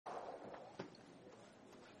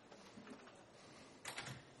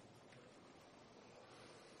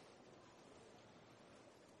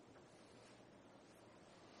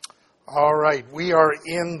All right, we are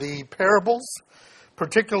in the parables,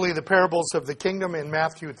 particularly the parables of the kingdom in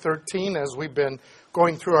Matthew 13, as we've been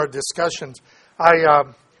going through our discussions. I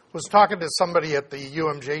was talking to somebody at the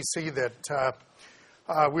UMJC that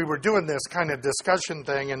we were doing this kind of discussion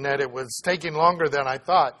thing and that it was taking longer than I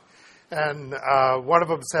thought. And one of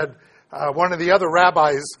them said one of the other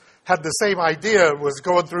rabbis had the same idea, was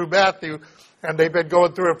going through Matthew, and they've been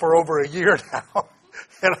going through it for over a year now.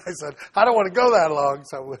 And I said, I don't want to go that long,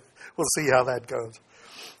 so we'll see how that goes.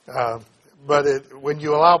 But when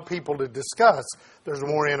you allow people to discuss, there's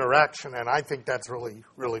more interaction, and I think that's really,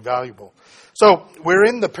 really valuable. So we're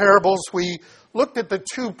in the parables. We looked at the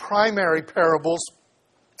two primary parables.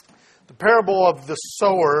 The parable of the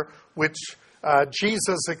sower, which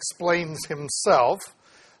Jesus explains himself,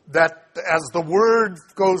 that as the word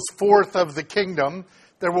goes forth of the kingdom,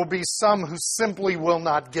 there will be some who simply will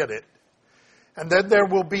not get it. And then there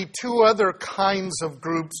will be two other kinds of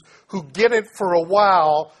groups who get it for a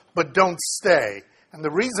while but don't stay. And the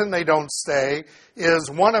reason they don't stay is,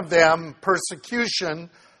 one of them, persecution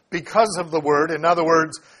because of the word. In other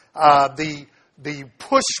words, the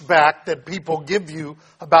pushback that people give you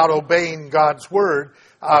about obeying God's word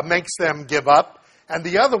makes them give up. And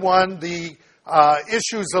the other one, the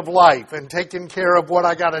issues of life and taking care of what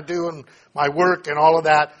I got to do and my work and all of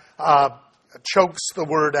that, chokes the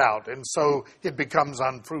word out, and so it becomes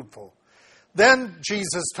unfruitful. Then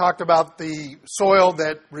Jesus talked about the soil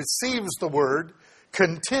that receives the word,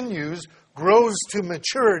 continues, grows to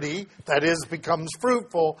maturity, that is, becomes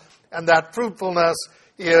fruitful, and that fruitfulness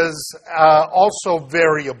is also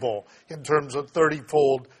variable in terms of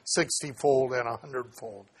 30-fold, 60-fold, and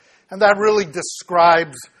 100-fold. And that really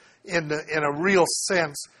describes, in a real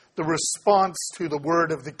sense, the response to the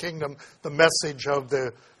word of the kingdom, the message of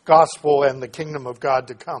the gospel and the kingdom of God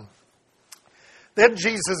to come. Then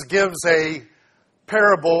Jesus gives a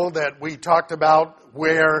parable that we talked about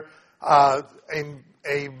where a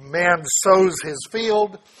man sows his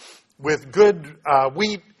field with good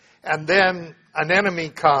wheat, and then an enemy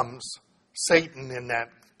comes, Satan in that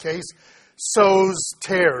case, sows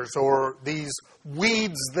tares, or these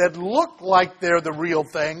weeds that look like they're the real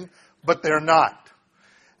thing, but they're not.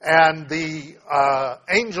 And the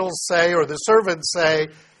angels say, or the servants say,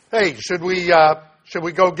 hey, should we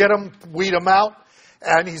go get them, weed them out?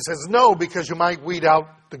 And he says, no, because you might weed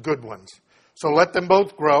out the good ones. So let them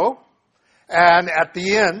both grow. And at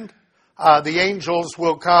the end, the angels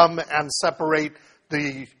will come and separate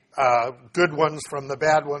the good ones from the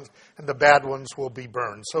bad ones, and the bad ones will be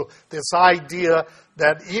burned. So this idea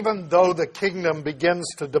that even though the kingdom begins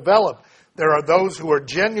to develop, there are those who are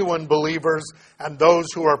genuine believers and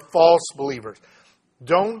those who are false believers.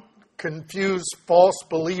 Don't confuse false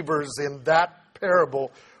believers in that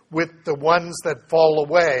parable with the ones that fall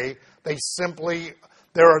away.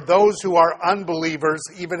 There are those who are unbelievers,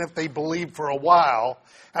 even if they believe for a while,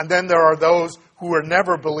 and then there are those who are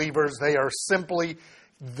never believers. They are simply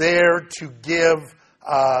there to give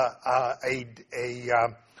a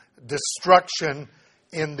destruction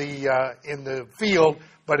in the field,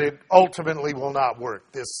 but it ultimately will not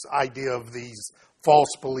work, this idea of these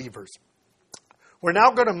false believers. We're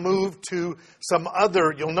now going to move to some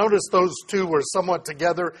other, you'll notice those two were somewhat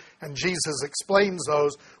together, and Jesus explains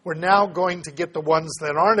those. We're now going to get the ones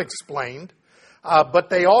that aren't explained, but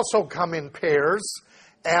they also come in pairs,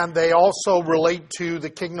 and they also relate to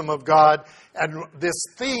the kingdom of God. And this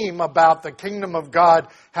theme about the kingdom of God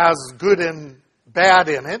has good and bad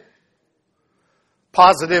in it,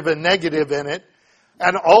 positive and negative in it,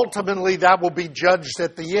 and ultimately that will be judged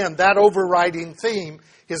at the end. That overriding theme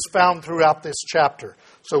is found throughout this chapter.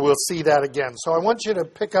 So we'll see that again. So I want you to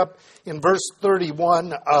pick up in verse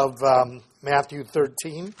 31 of Matthew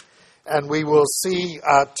 13, and we will see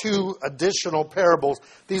two additional parables.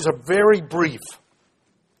 These are very brief.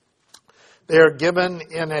 They are given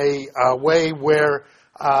in a way where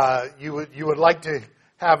you would like to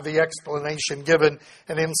have the explanation given,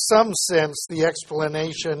 and in some sense the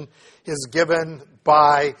explanation is given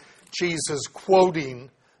by Jesus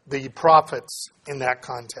quoting the prophets in that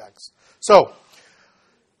context. So,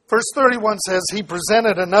 verse 31 says, he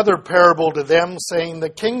presented another parable to them, saying, the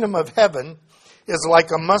kingdom of heaven is like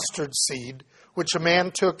a mustard seed, which a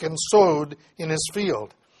man took and sowed in his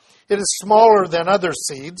field. It is smaller than other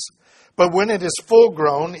seeds, but when it is full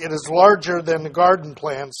grown, it is larger than the garden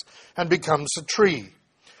plants and becomes a tree,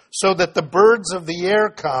 so that the birds of the air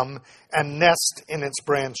come and nest in its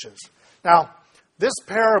branches. Now, this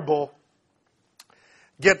parable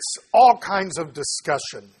gets all kinds of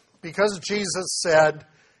discussion because Jesus said,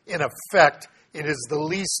 in effect, it is the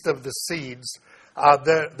least of the seeds.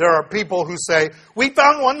 There are people who say, we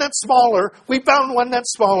found one that's smaller, we found one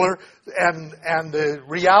that's smaller, and the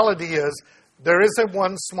reality is there isn't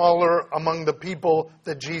one smaller among the people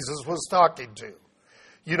that Jesus was talking to.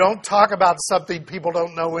 You don't talk about something people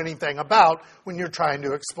don't know anything about when you're trying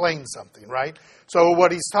to explain something, right? So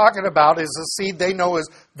what he's talking about is a seed they know is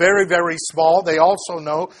very, very small. They also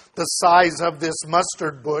know the size of this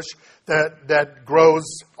mustard bush that grows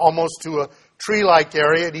almost to a tree-like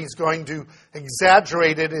area, and he's going to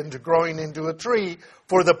exaggerate it into growing into a tree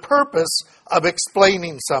for the purpose of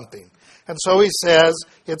explaining something. And so he says,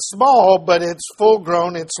 it's small, but it's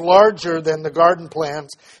full-grown, it's larger than the garden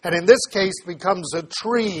plants, and in this case becomes a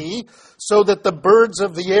tree so that the birds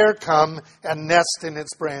of the air come and nest in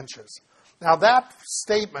its branches. Now that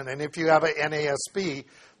statement, and if you have an NASB,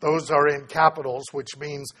 those are in capitals, which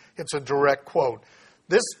means it's a direct quote.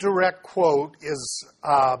 This direct quote is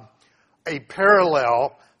a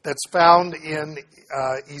parallel that's found in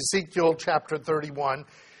Ezekiel chapter 31.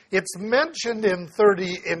 It's mentioned in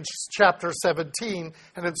chapter 17,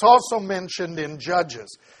 and it's also mentioned in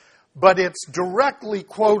Judges. But it's directly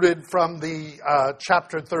quoted from the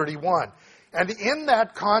chapter 31. And in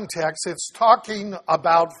that context, it's talking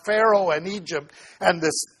about Pharaoh and Egypt and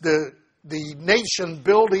the nation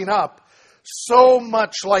building up so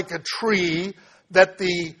much like a tree that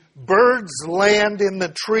the birds land in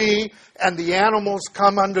the tree and the animals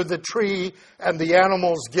come under the tree and the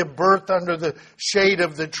animals give birth under the shade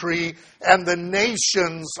of the tree and the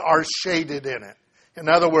nations are shaded in it. In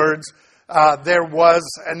other words, there was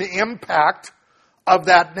an impact of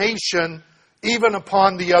that nation even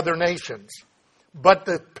upon the other nations. But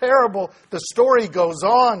the story goes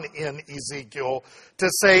on in Ezekiel to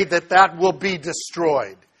say that will be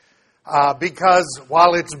destroyed. Because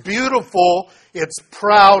while it's beautiful, it's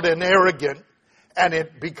proud and arrogant, and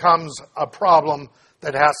it becomes a problem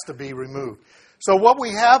that has to be removed. So what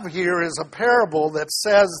we have here is a parable that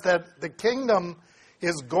says that the kingdom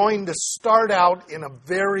is going to start out in a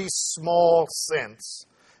very small sense.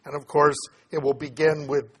 And of course, it will begin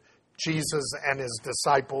with Jesus and his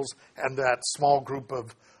disciples and that small group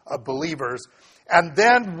of believers, and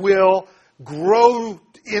then will grow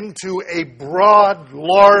into a broad,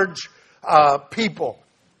 large people.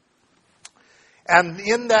 And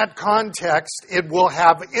in that context, it will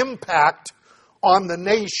have impact on the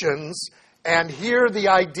nations. And here the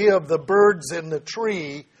idea of the birds in the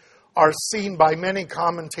tree are seen by many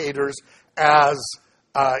commentators as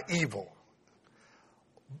evil.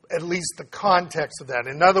 At least the context of that.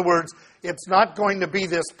 In other words, it's not going to be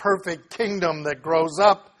this perfect kingdom that grows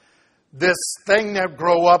up. This thing that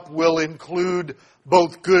grow up will include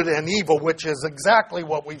both good and evil, which is exactly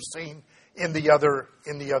what we've seen in the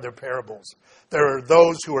other parables. There are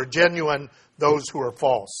those who are genuine, those who are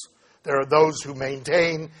false. There are those who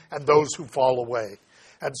maintain and those who fall away.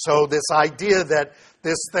 And so this idea that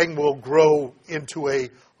this thing will grow into a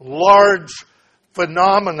large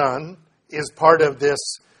phenomenon is part of this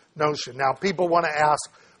notion. Now, people want to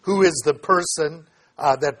ask, who is the person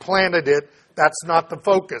that planted it? That's not the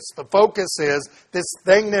focus. The focus is this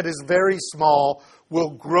thing that is very small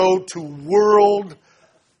will grow to world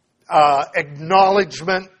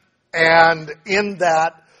acknowledgement, and in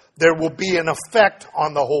that there will be an effect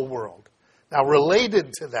on the whole world. Now,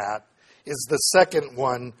 related to that is the second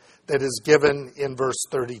one that is given in verse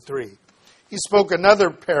 33. He spoke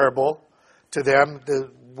another parable to them.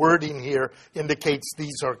 The wording here indicates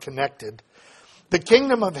these are connected. The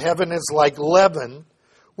kingdom of heaven is like leaven,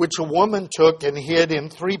 which a woman took and hid in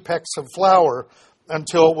 3 pecks of flour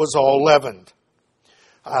until it was all leavened.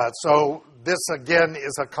 So this, again,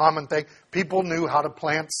 is a common thing. People knew how to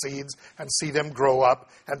plant seeds and see them grow up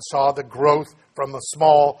and saw the growth from the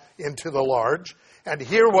small into the large. And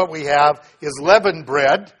here what we have is leavened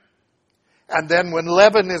bread. And then when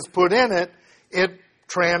leaven is put in it, it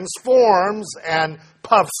transforms and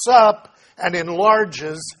puffs up and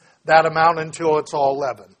enlarges that amount until it's all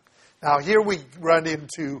leavened. Now here we run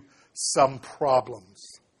into some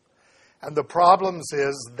problems. And the problems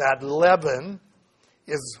is that leaven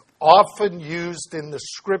is often used in the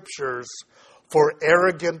scriptures for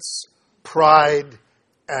arrogance, pride,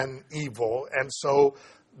 and evil. And so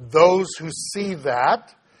those who see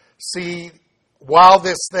that, see while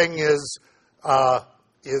this thing is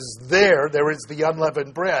there is the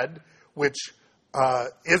unleavened bread, which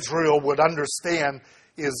Israel would understand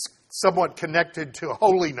is somewhat connected to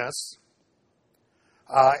holiness,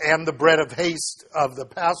 and the bread of haste of the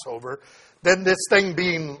Passover. Then this thing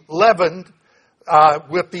being leavened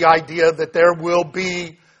with the idea that there will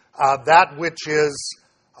be that which is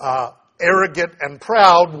arrogant and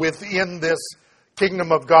proud within this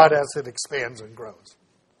kingdom of God as it expands and grows.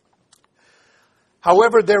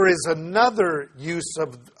 However, there is another use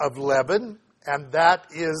of leaven, and that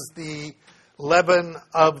is the leaven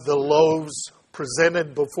of the loaves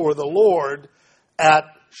presented before the Lord at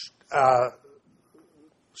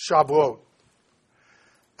Shavuot,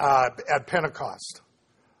 at Pentecost,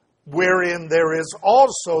 wherein there is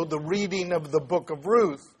also the reading of the book of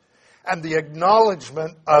Ruth and the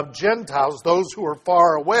acknowledgement of Gentiles, those who are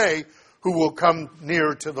far away, who will come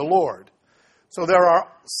near to the Lord. So there are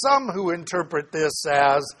some who interpret this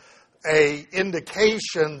as an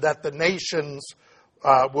indication that the nations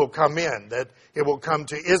will come in, that it will come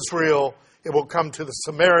to Israel, it will come to the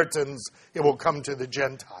Samaritans, it will come to the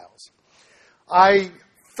Gentiles. I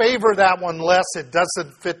favor that one less. It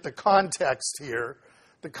doesn't fit the context here.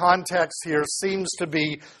 The context here seems to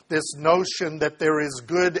be this notion that there is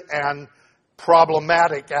good and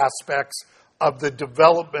problematic aspects of the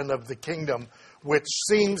development of the kingdom, which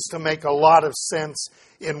seems to make a lot of sense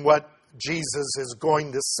in what Jesus is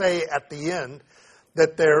going to say at the end,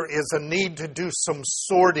 that there is a need to do some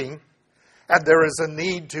sorting, and there is a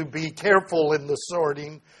need to be careful in the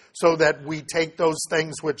sorting so that we take those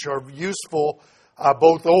things which are useful,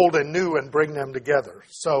 both old and new, and bring them together.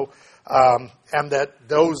 So, and that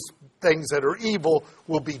those things that are evil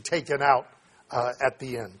will be taken out at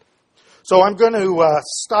the end. So I'm going to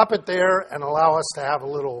stop it there and allow us to have a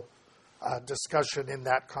little discussion in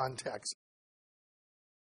that context.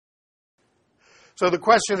 So the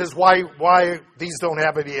question is why these don't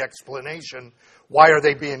have any explanation. Why are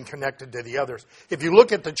they being connected to the others? If you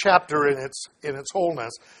look at the chapter in its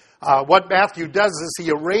wholeness, what Matthew does is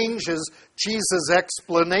he arranges Jesus'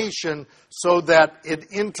 explanation so that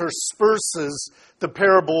it intersperses the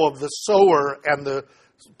parable of the sower and the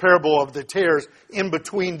parable of the tares in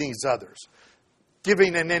between these others,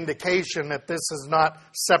 giving an indication that this is not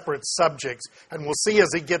separate subjects. And we'll see as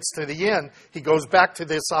he gets to the end, he goes back to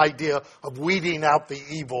this idea of weeding out the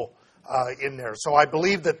evil in there. So I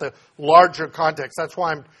believe that the larger context, that's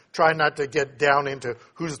why I'm trying not to get down into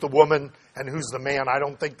who's the woman and who's the man. I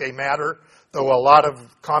don't think they matter, though a lot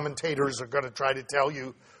of commentators are going to try to tell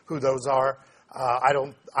you who those are. I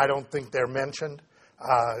don't think they're mentioned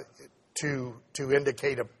to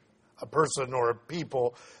indicate a person or a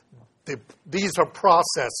people. These are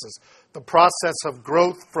processes. The process of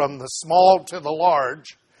growth from the small to the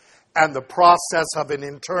large, and the process of an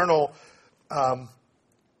internal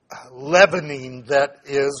leavening that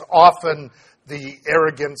is often the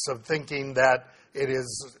arrogance of thinking that it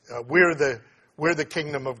is we're the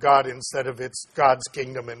kingdom of God instead of it's God's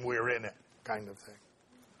kingdom and we're in it, kind of thing.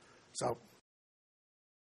 So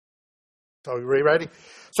are we ready?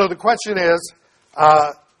 So the question is,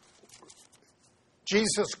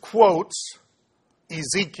 Jesus quotes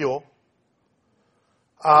Ezekiel.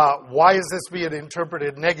 Why is this being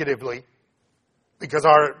interpreted negatively? Because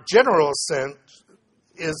our general sense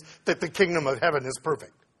is that the kingdom of heaven is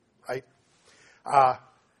perfect, right?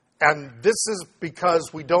 And this is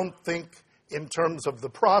because we don't think in terms of the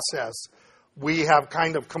process. We have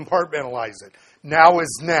kind of compartmentalized it. Now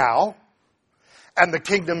is now, and the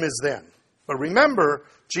kingdom is then. But remember,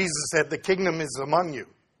 Jesus said the kingdom is among you.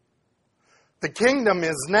 The kingdom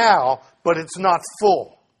is now, but it's not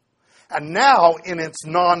full. And now, in its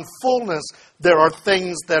non-fullness, there are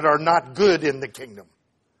things that are not good in the kingdom.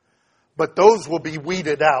 But those will be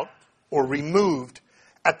weeded out or removed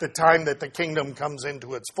at the time that the kingdom comes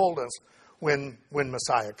into its fullness when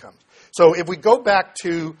Messiah comes. So if we go back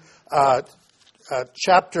to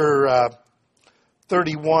chapter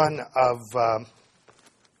 31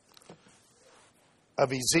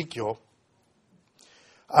 of Ezekiel,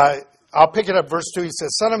 I'll pick it up, verse 2. He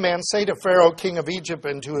says, Son of man, say to Pharaoh, king of Egypt,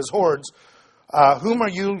 and to his hordes, whom are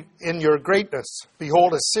you in your greatness?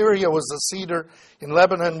 Behold, Assyria was a cedar in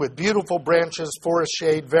Lebanon with beautiful branches, forest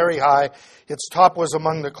shade, very high. Its top was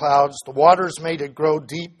among the clouds. The waters made it grow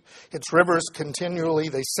deep. Its rivers continually,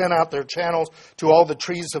 they sent out their channels to all the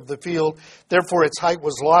trees of the field. Therefore its height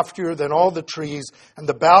was loftier than all the trees, and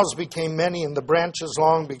the boughs became many, and the branches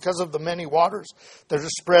long, because of the many waters that are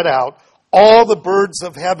spread out. All the birds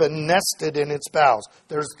of heaven nested in its boughs.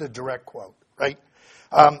 There's the direct quote, right?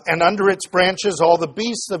 And under its branches all the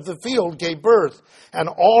beasts of the field gave birth, and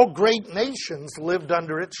all great nations lived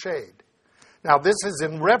under its shade. Now this is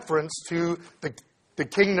in reference to the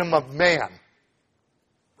kingdom of man,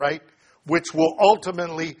 right? Which will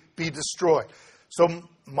ultimately be destroyed. So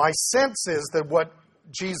my sense is that what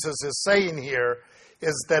Jesus is saying here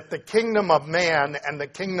is that the kingdom of man and the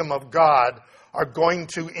kingdom of God are going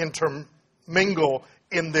to intermingle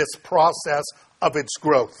in this process of its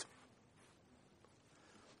growth.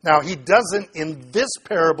 Now, he doesn't in this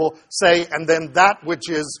parable say, and then that which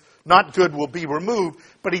is not good will be removed,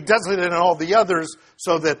 but he does it in all the others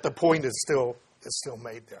so that the point is still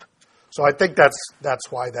made there. So I think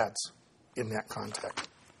that's why that's in that context.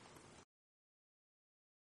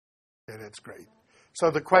 Okay, that's great. So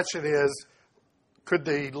the question is, could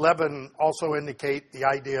the leaven also indicate the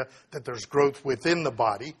idea that there's growth within the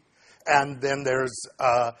body? And then there's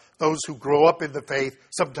those who grow up in the faith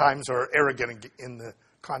sometimes are arrogant in the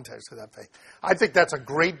context of that faith. I think that's a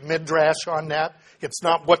great midrash on that. It's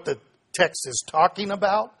not what the text is talking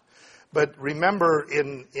about. But remember,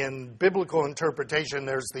 in biblical interpretation,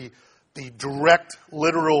 there's the direct,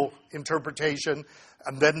 literal interpretation,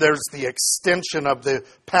 and then there's the extension of the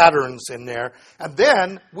patterns in there. And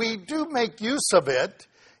then we do make use of it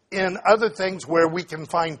in other things where we can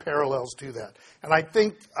find parallels to that. And I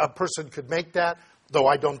think a person could make that, though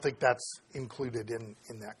I don't think that's included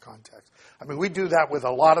in that context. I mean, we do that with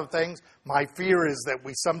a lot of things. My fear is that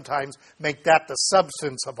we sometimes make that the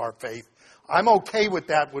substance of our faith. I'm okay with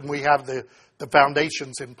that when we have the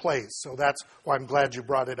foundations in place. So that's why I'm glad you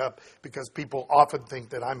brought it up, because people often think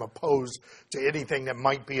that I'm opposed to anything that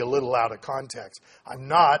might be a little out of context. I'm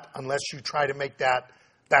not, unless you try to make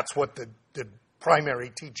that's what the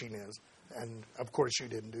primary teaching is. And, of course, you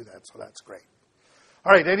didn't do that, so that's great.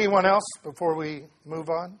 All right, anyone else before we move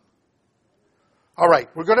on? All right,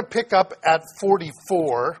 we're going to pick up at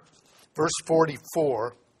 44, verse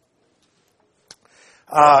 44.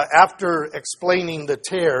 After explaining the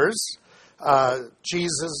tares,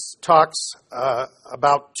 Jesus talks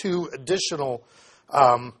about two additional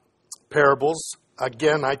parables.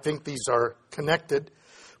 Again, I think these are connected.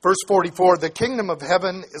 Verse 44, the kingdom of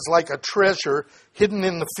heaven is like a treasure hidden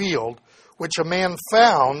in the field, which a man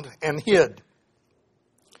found and hid.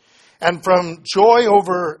 And from joy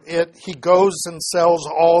over it, he goes and sells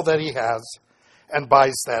all that he has and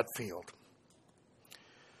buys that field.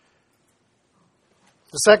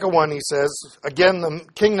 The second one, he says, again, the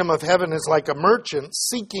kingdom of heaven is like a merchant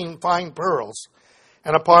seeking fine pearls.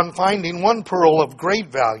 And upon finding one pearl of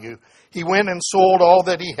great value, he went and sold all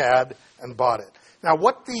that he had and bought it. Now,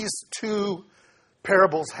 what these two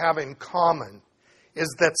parables have in common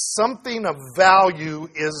is that something of value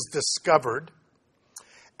is discovered,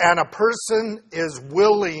 and a person is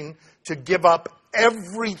willing to give up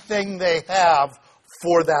everything they have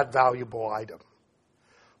for that valuable item.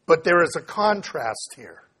 But there is a contrast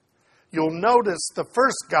here. You'll notice the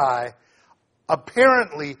first guy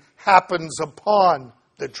apparently happens upon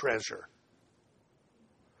the treasure.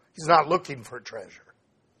 He's not looking for treasure.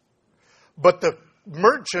 But the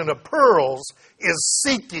merchant of pearls is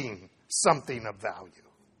seeking something of value.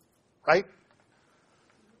 Right?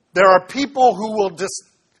 There are people who will just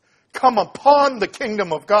come upon the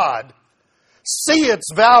kingdom of God, see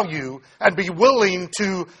its value, and be willing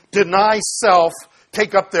to deny self,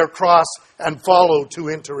 take up their cross, and follow to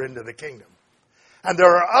enter into the kingdom. And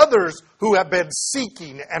there are others who have been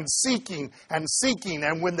seeking and seeking and seeking,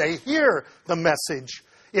 and when they hear the message,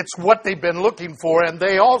 it's what they've been looking for, and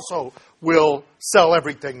they also will sell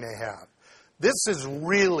everything they have. This is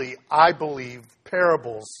really, I believe,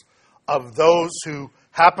 parables of those who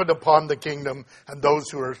happen upon the kingdom and those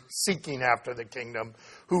who are seeking after the kingdom,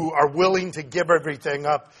 who are willing to give everything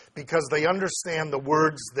up because they understand the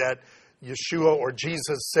words that Yeshua or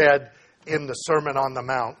Jesus said in the Sermon on the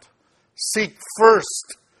Mount. Seek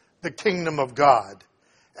first the kingdom of God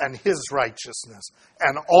and his righteousness,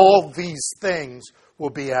 and all these things will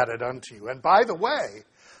be added unto you. And by the way,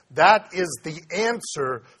 that is the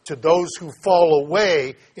answer to those who fall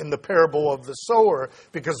away in the parable of the sower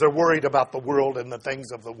because they're worried about the world and the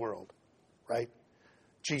things of the world. Right?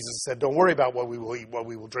 Jesus said, don't worry about what we will eat, what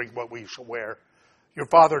we will drink, what we shall wear. Your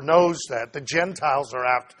Father knows that. The Gentiles are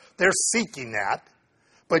after. They're seeking that.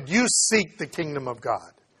 But you seek the kingdom of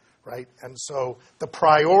God. Right? And so the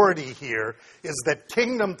priority here is that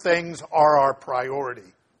kingdom things are our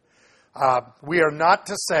priority. We are not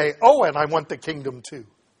to say, oh, and I want the kingdom too.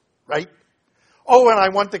 Right? Oh, and I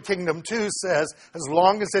want the kingdom too says, as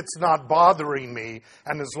long as it's not bothering me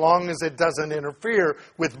and as long as it doesn't interfere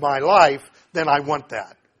with my life, then I want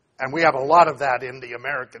that. And we have a lot of that in the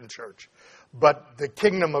American church. But the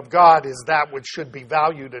kingdom of God is that which should be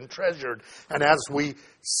valued and treasured. And as we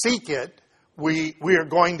seek it, we are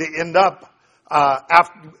going to end up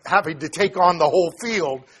having to take on the whole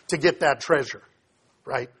field to get that treasure.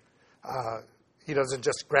 Right? He doesn't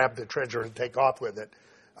just grab the treasure and take off with it.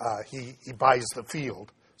 He buys the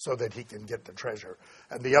field so that he can get the treasure.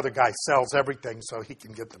 And the other guy sells everything so he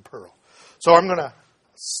can get the pearl. So I'm going to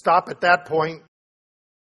stop at that point.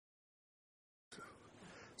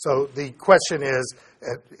 So the question is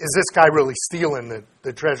this guy really stealing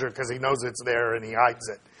the treasure because he knows it's there and he hides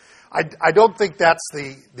it? I don't think that's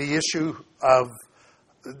the issue of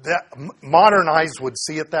that. Modern eyes would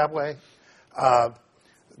see it that way.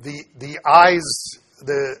 The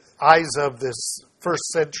eyes of this first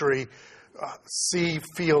century see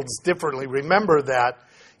fields differently. Remember that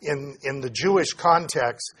in the Jewish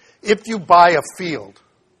context, if you buy a field,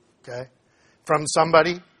 okay, from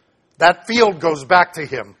somebody, that field goes back to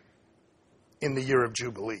him in the year of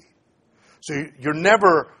Jubilee. So you're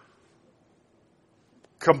never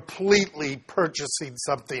completely purchasing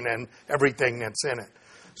something and everything that's in it.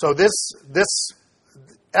 So this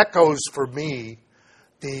echoes for me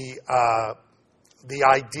the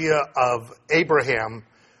idea of Abraham.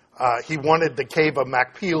 He wanted the cave of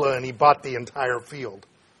Machpelah and he bought the entire field,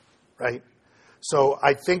 right? So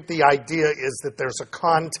I think the idea is that there's a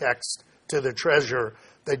context to the treasure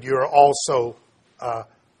that you're also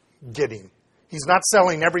getting. He's not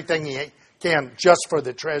selling everything he can just for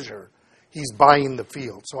the treasure. He's buying the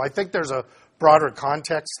field. So I think there's a broader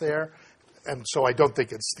context there, and so I don't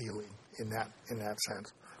think it's stealing in that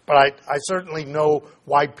sense. But I certainly know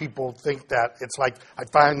why people think that. It's like, I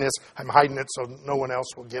find this, I'm hiding it so no one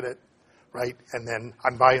else will get it, right? And then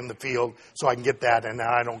I'm buying the field so I can get that, and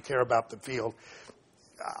now I don't care about the field.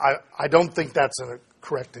 I don't think that's a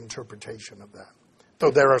correct interpretation of that,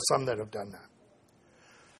 though there are some that have done that.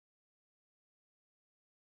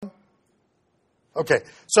 Okay,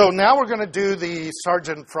 so now we're going to do the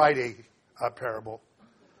Sergeant Friday parable.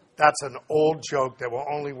 That's an old joke that will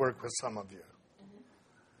only work with some of you,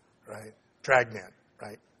 right? Dragnet,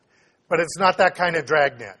 right? But it's not that kind of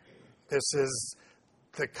dragnet. This is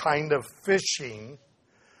the kind of fishing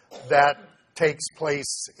that takes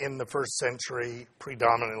place in the first century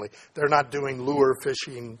predominantly. They're not doing lure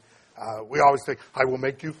fishing. We always think, I will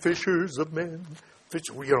make you fishers of men,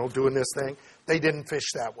 doing this thing. They didn't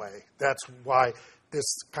fish that way. That's why this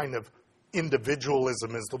kind of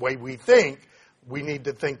individualism is the way we think. We need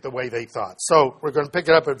to think the way they thought. So we're going to pick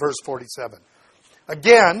it up at verse 47.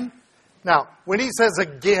 Again, now, when he says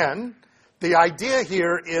again, the idea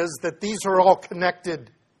here is that these are all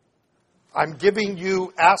connected. I'm giving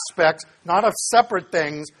you aspects, not of separate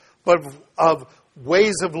things, but of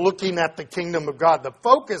ways of looking at the kingdom of God. The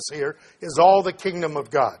focus here is all the kingdom of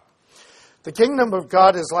God. The kingdom of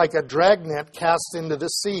God is like a dragnet cast into the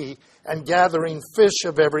sea and gathering fish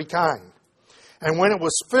of every kind. And when it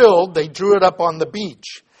was filled, they drew it up on the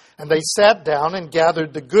beach. And they sat down and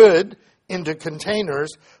gathered the good into containers,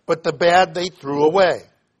 but the bad they threw away.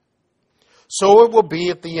 So it will be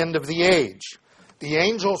at the end of the age. The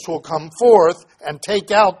angels will come forth and take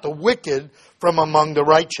out the wicked from among the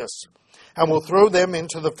righteous, and will throw them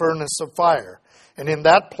into the furnace of fire. And in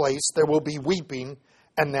that place there will be weeping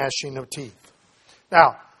and gnashing of teeth.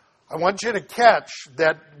 Now, I want you to catch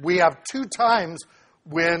that we have two times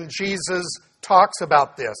when Jesus talks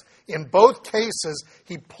about this. In both cases,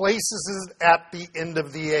 he places it at the end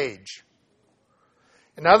of the age.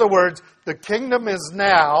 In other words, the kingdom is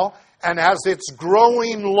now, and as it's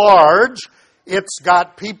growing large, it's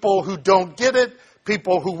got people who don't get it,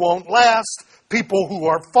 people who won't last, people who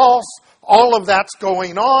are false. All of that's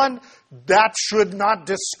going on. That should not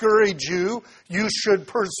discourage you. You should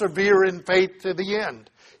persevere in faith to the end.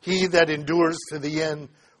 He that endures to the end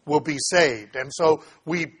will be saved. And so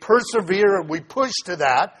we persevere and we push to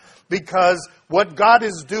that because what God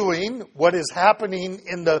is doing, what is happening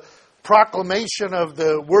in the proclamation of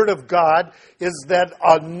the Word of God is that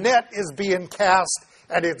a net is being cast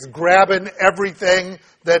and it's grabbing everything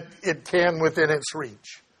that it can within its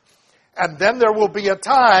reach. And then there will be a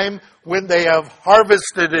time when they have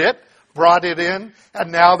harvested it, brought it in,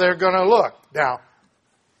 and now they're going to look. Now,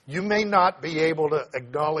 you may not be able to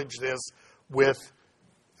acknowledge this with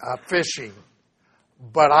fishing,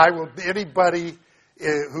 but anybody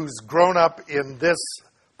who's grown up in this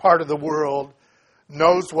part of the world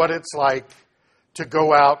knows what it's like to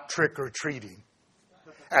go out trick-or-treating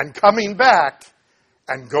and coming back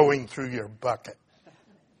and going through your bucket.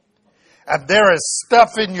 And there is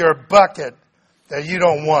stuff in your bucket that you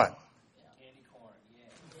don't want.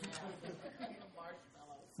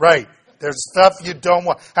 Right. There's stuff you don't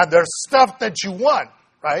want. And there's stuff that you want,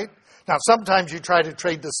 right? Now, sometimes you try to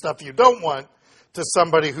trade the stuff you don't want to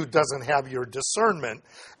somebody who doesn't have your discernment.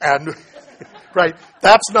 And, right,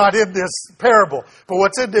 that's not in this parable. But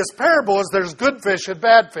what's in this parable is there's good fish and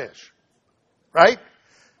bad fish, right?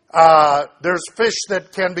 There's fish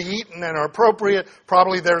that can be eaten and are appropriate.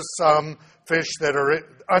 Probably there's some fish that are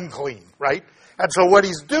unclean, right? And so what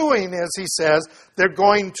he's doing is he says they're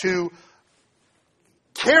going to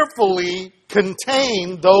carefully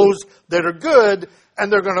contain those that are good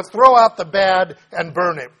and they're going to throw out the bad and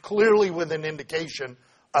burn it, clearly with an indication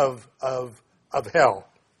of hell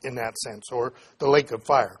in that sense, or the lake of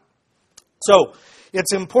fire. So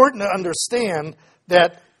it's important to understand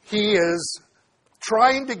that he is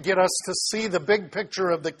trying to get us to see the big picture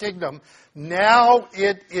of the kingdom. Now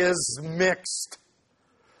it is mixed,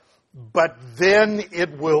 but then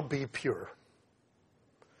it will be pure.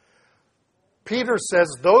 Peter says,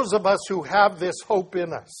 those of us who have this hope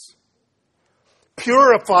in us,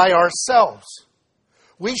 purify ourselves.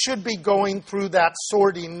 We should be going through that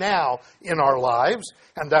sorting now in our lives,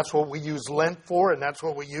 and that's what we use Lent for, and that's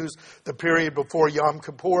what we use the period before Yom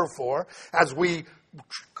Kippur for, as we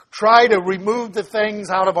try to remove the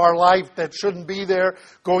things out of our life that shouldn't be there,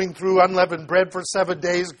 going through unleavened bread for 7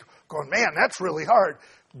 days, going, man, that's really hard.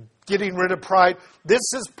 Getting rid of pride.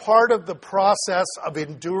 This is part of the process of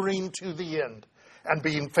enduring to the end and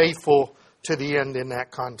being faithful to the end in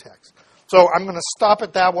that context. So I'm going to stop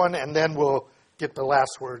at that one, and then we'll get the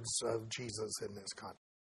last words of Jesus in this context.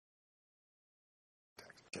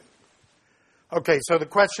 Okay, so the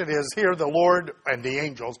question is, here the Lord and the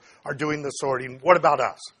angels are doing the sorting. What about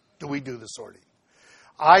us? Do we do the sorting?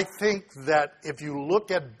 I think that if you look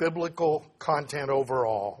at biblical content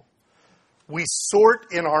overall, we sort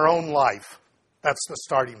in our own life. That's the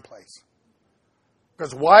starting place.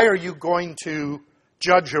 Because why are you going to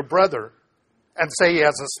judge your brother and say he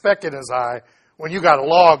has a speck in his eye when you got a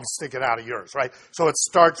log sticking out of yours, right? So it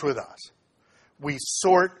starts with us. We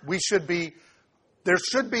sort, there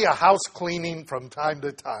should be a house cleaning from time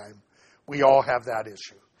to time. We all have that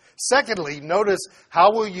issue. Secondly, notice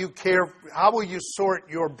how will you sort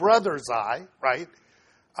your brother's eye, right?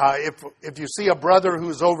 If you see a brother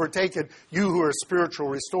who's overtaken, you who are spiritual,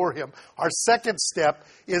 restore him. Our second step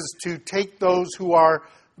is to take those who are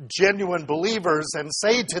genuine believers and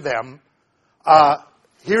say to them,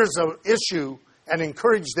 here's an issue, and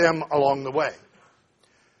encourage them along the way.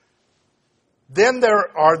 Then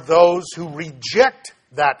there are those who reject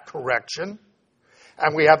that correction,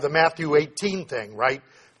 and we have the Matthew 18 thing, right?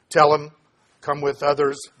 Tell him, come with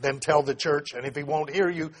others, then tell the church, and if he won't hear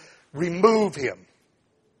you, remove him.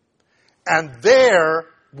 And there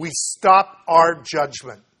we stop our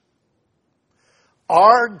judgment.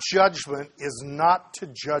 Our judgment is not to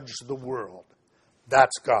judge the world.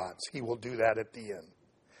 That's God's. He will do that at the end.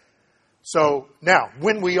 So now,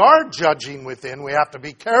 when we are judging within, we have to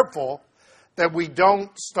be careful that we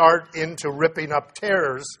don't start into ripping up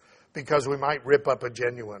tares, because we might rip up a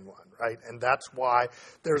genuine one, right? And that's why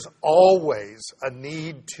there's always a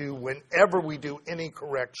need to, whenever we do any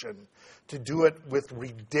correction, to do it with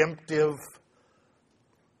redemptive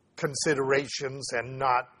considerations and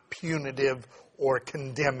not punitive or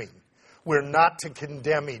condemning. We're not to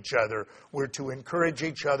condemn each other. We're to encourage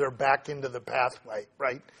each other back into the pathway,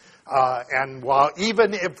 right? And while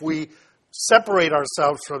even if we separate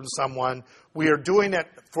ourselves from someone, we are doing it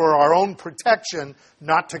for our own protection,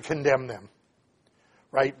 not to condemn them,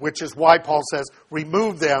 right? Which is why Paul says,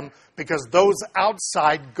 remove them, because those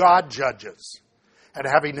outside God judges. And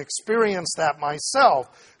having experienced that myself,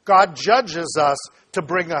 God judges us to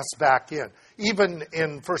bring us back in. Even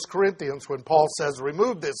in 1 Corinthians, when Paul says,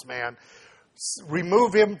 remove this man,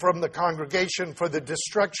 remove him from the congregation for the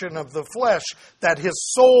destruction of the flesh, that his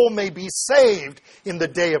soul may be saved in the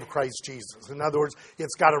day of Christ Jesus. In other words,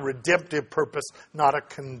 it's got a redemptive purpose, not a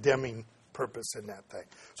condemning purpose in that thing.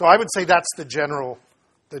 So I would say that's the general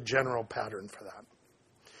pattern for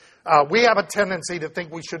that. We have a tendency to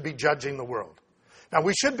think we should be judging the world. Now,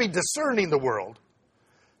 we should be discerning the world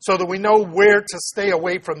so that we know where to stay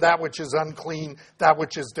away from that which is unclean, that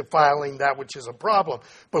which is defiling, that which is a problem.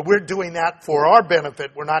 But we're doing that for our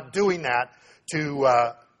benefit. We're not doing that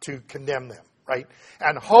to condemn them, right?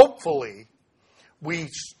 And hopefully we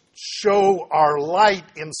show our light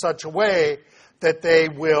in such a way that they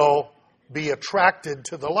will be attracted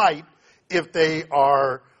to the light if they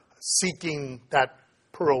are seeking that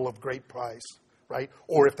pearl of great price, right?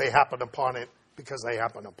 Or if they happen upon it because they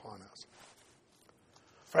happen upon us.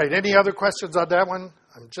 All right, any other questions on that one?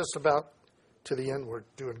 I'm just about to the end. We're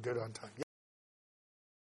doing good on time. Yeah.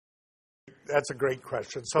 That's a great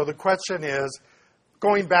question. So the question is,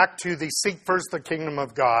 going back to the seek first the kingdom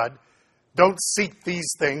of God, don't seek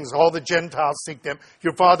these things. All the Gentiles seek them.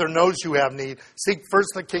 Your Father knows you have need. Seek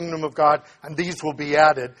first the kingdom of God, and these will be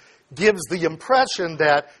added. Gives the impression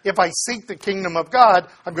that if I seek the kingdom of God,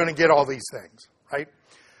 I'm going to get all these things, right?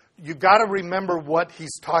 You've got to remember what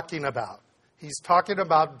he's talking about. He's talking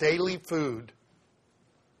about daily food,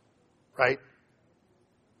 right?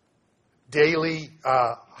 Daily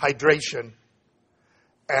hydration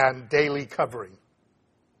and daily covering.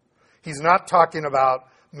 He's not talking about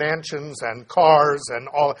mansions and cars and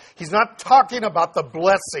all. He's not talking about the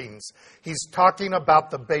blessings. He's talking about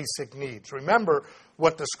the basic needs. Remember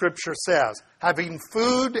what the Scripture says. Having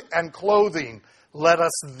food and clothing, let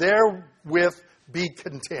us therewith be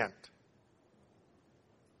content.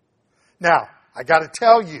 Now, I got to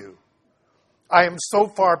tell you, I am so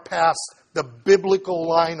far past the biblical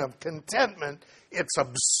line of contentment, it's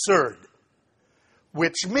absurd.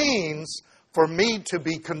 Which means for me to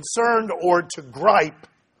be concerned or to gripe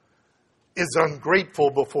is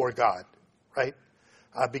ungrateful before God, right?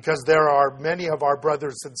 Because there are many of our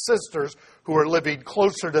brothers and sisters who are living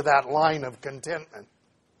closer to that line of contentment,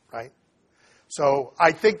 right? So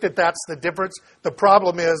I think that that's the difference. The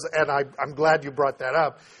problem is, and I'm glad you brought that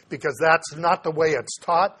up, because that's not the way it's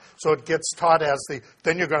taught. So it gets taught as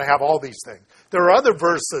then you're going to have all these things. There are other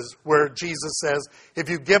verses where Jesus says, if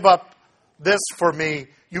you give up this for me,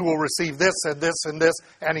 you will receive this and this and this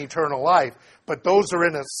and eternal life. But those are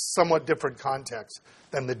in a somewhat different context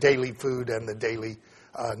than the daily food and the daily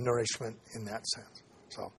nourishment in that sense.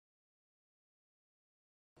 So.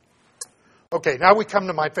 Okay, now we come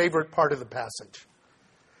to my favorite part of the passage.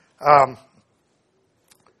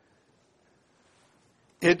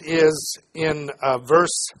 It is in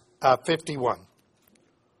verse 51.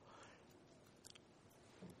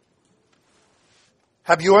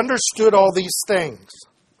 Have you understood all these things?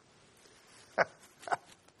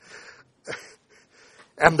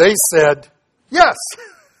 And they said, yes.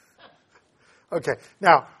 Okay,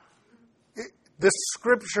 now, the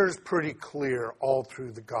Scripture is pretty clear all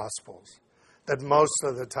through the Gospels that most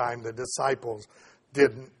of the time the disciples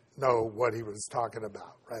didn't know what he was talking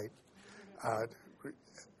about, right?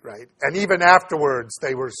 Right. And even afterwards,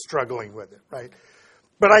 they were struggling with it, right?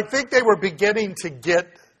 But I think they were beginning to get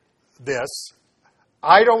this.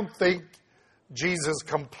 I don't think Jesus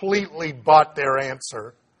completely bought their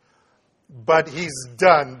answer, but he's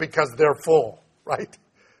done because they're full, right?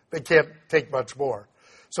 They can't take much more.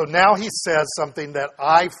 So now he says something that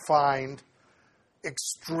I find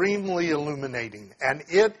extremely illuminating. And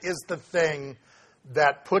it is the thing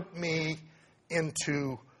that put me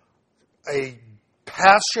into a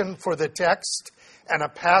passion for the text and a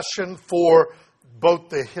passion for both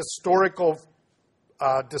the historical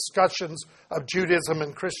discussions of Judaism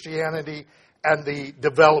and Christianity and the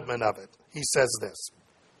development of it. He says this.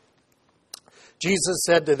 Jesus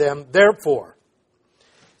said to them, therefore,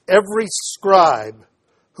 every scribe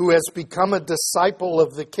who has become a disciple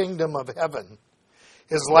of the kingdom of heaven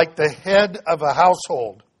is like the head of a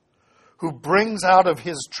household who brings out of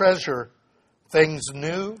his treasure things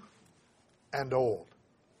new and old.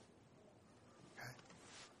 Okay.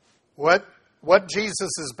 What Jesus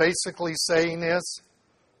is basically saying is,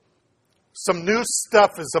 some new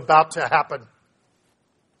stuff is about to happen.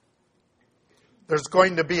 There's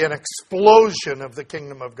going to be an explosion of the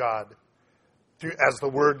kingdom of God as the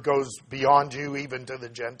word goes beyond you, even to the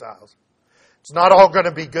Gentiles. It's not all going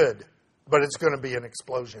to be good, but it's going to be an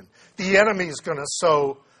explosion. The enemy is going to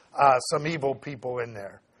sow some evil people in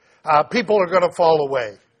there. People are going to fall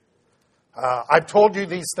away. I've told you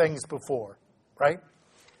these things before, right?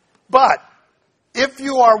 But if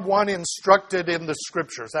you are one instructed in the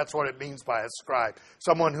Scriptures, that's what it means by a scribe,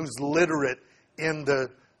 someone who's literate in the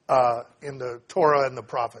Torah and the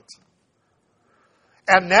prophets.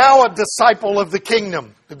 And now a disciple of the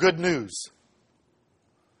kingdom, the good news.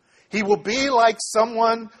 He will be like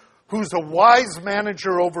someone who's a wise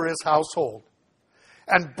manager over his household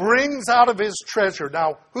and brings out of his treasure.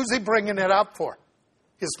 Now, who's he bringing it out for?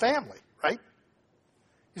 His family, right?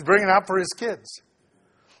 He's bringing it out for his kids.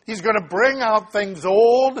 He's going to bring out things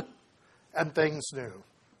old and things new.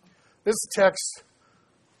 This text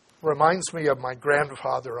reminds me of my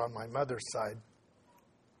grandfather on my mother's side,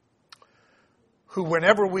 who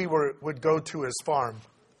whenever we would go to his farm,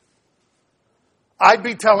 I'd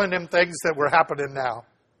be telling him things that were happening now.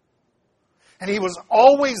 And he was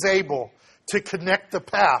always able to connect the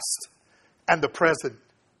past and the present.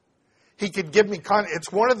 He could give me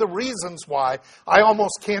it's one of the reasons why I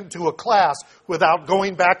almost can't do a class without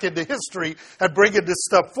going back into history and bringing this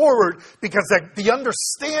stuff forward, because the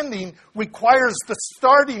understanding requires the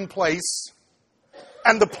starting place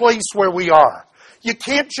and the place where we are. You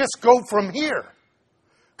can't just go from here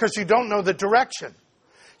because you don't know the direction.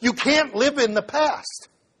 You can't live in the past.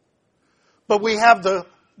 But we have the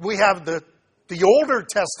Older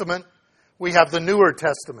Testament, we have the Newer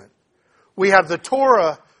Testament. We have the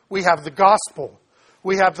Torah, we have the Gospel.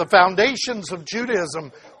 We have the foundations of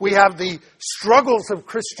Judaism. We have the struggles of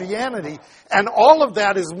Christianity. And all of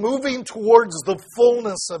that is moving towards the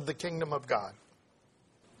fullness of the kingdom of God.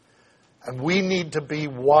 And we need to be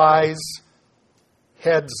wise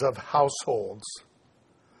heads of households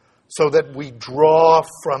so that we draw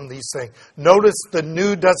from these things. Notice the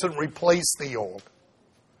new doesn't replace the old.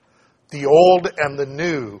 The old and the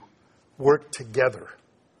new work together.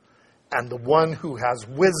 And the one who has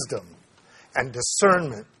wisdom and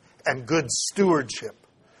discernment and good stewardship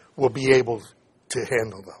will be able to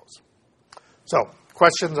handle those. So,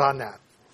 questions on that?